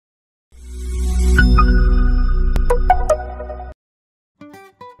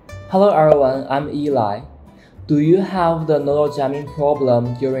Hello everyone, I'm Eli. Do you have the nozzle jamming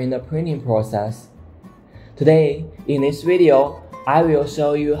problem during the printing process? Today, in this video, I will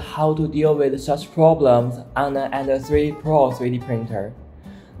show you how to deal with such problems on an Ender 3 Pro 3D printer.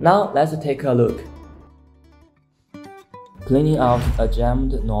 Now let's take a look. Cleaning out a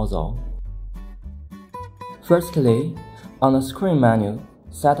jammed nozzle. Firstly, on the screen menu,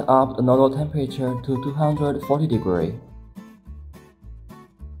 set up the nozzle temperature to 240 degrees.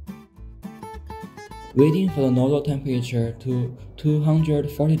 Waiting for the nozzle temperature to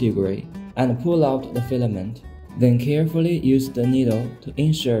 240 degrees and pull out the filament. Then carefully use the needle to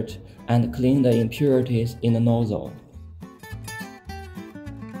insert and clean the impurities in the nozzle.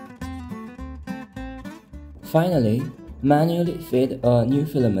 Finally, manually feed a new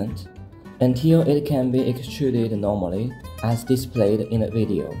filament until it can be extruded normally as displayed in the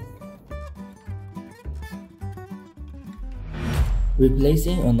video.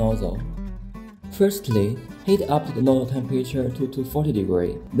 Replacing a nozzle. Firstly, heat up the nozzle temperature to 240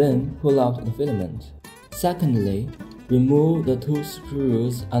 degrees, then pull out the filament. Secondly, remove the two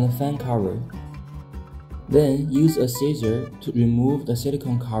screws on the fan cover. Then use a scissor to remove the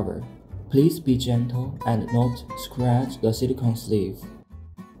silicone cover. Please be gentle and not scratch the silicone sleeve.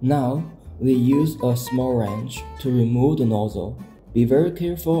 Now, we use a small wrench to remove the nozzle. Be very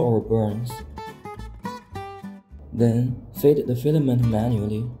careful or burns. Then, feed the filament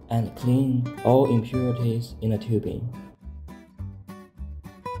manually and clean all impurities in the tubing.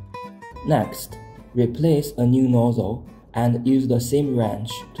 Next, replace a new nozzle and use the same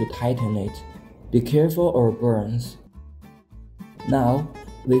wrench to tighten it. Be careful or burns. Now,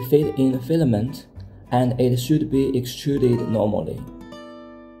 we feed in the filament and it should be extruded normally.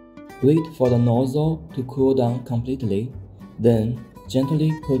 Wait for the nozzle to cool down completely, then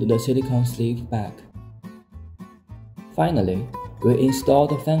gently put the silicone sleeve back. Finally, we install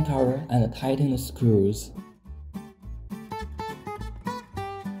the fan cover and tighten the screws.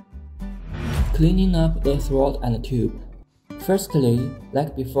 Cleaning up the throat and tube. Firstly,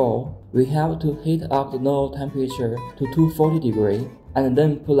 like before, we have to heat up the nozzle temperature to 240 degrees and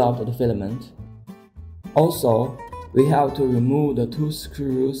then pull out the filament. Also, we have to remove the two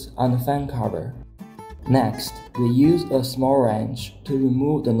screws on the fan cover. Next, we use a small wrench to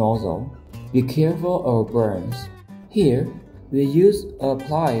remove the nozzle. Be careful or burns. Here, we use a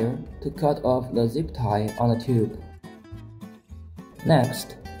plier to cut off the zip tie on the tube.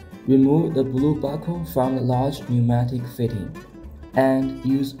 Next, remove the blue buckle from the large pneumatic fitting and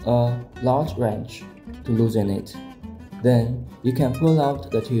use a large wrench to loosen it. Then, you can pull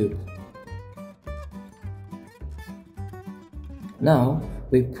out the tube. Now,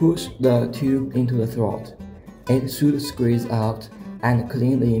 we push the tube into the throat. It should squeeze out and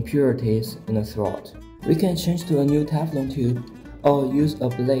clean the impurities in the throat. We can change to a new Teflon tube or use a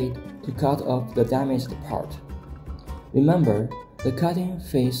blade to cut off the damaged part. Remember, the cutting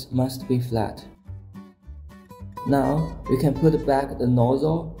face must be flat. Now, we can put back the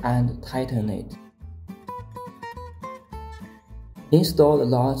nozzle and tighten it. Install the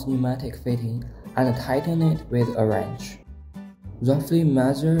large pneumatic fitting and tighten it with a wrench. Roughly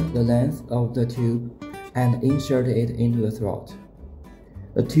measure the length of the tube and insert it into the throat.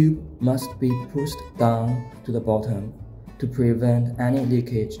 The tube must be pushed down to the bottom to prevent any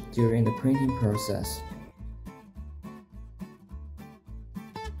leakage during the printing process.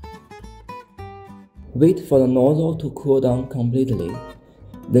 Wait for the nozzle to cool down completely,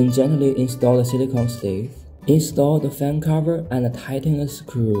 then gently install the silicone sleeve. Install the fan cover and tighten the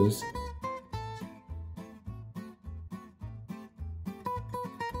screws.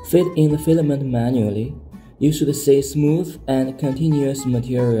 Feed in the filament manually. You should see smooth and continuous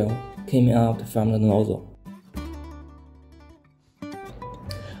material coming out from the nozzle.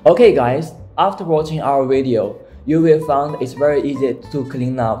 Okay guys, after watching our video, you will find it's very easy to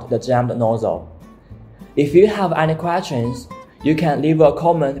clean out the jammed nozzle. If you have any questions, you can leave a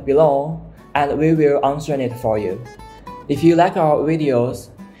comment below and we will answer it for you. If you like our videos,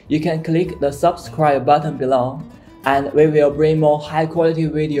 you can click the subscribe button below and we will bring more high quality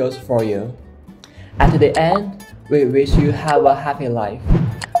videos for you. At the end, we wish you have a happy life.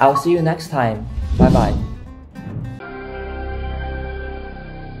 I'll see you next time. Bye bye.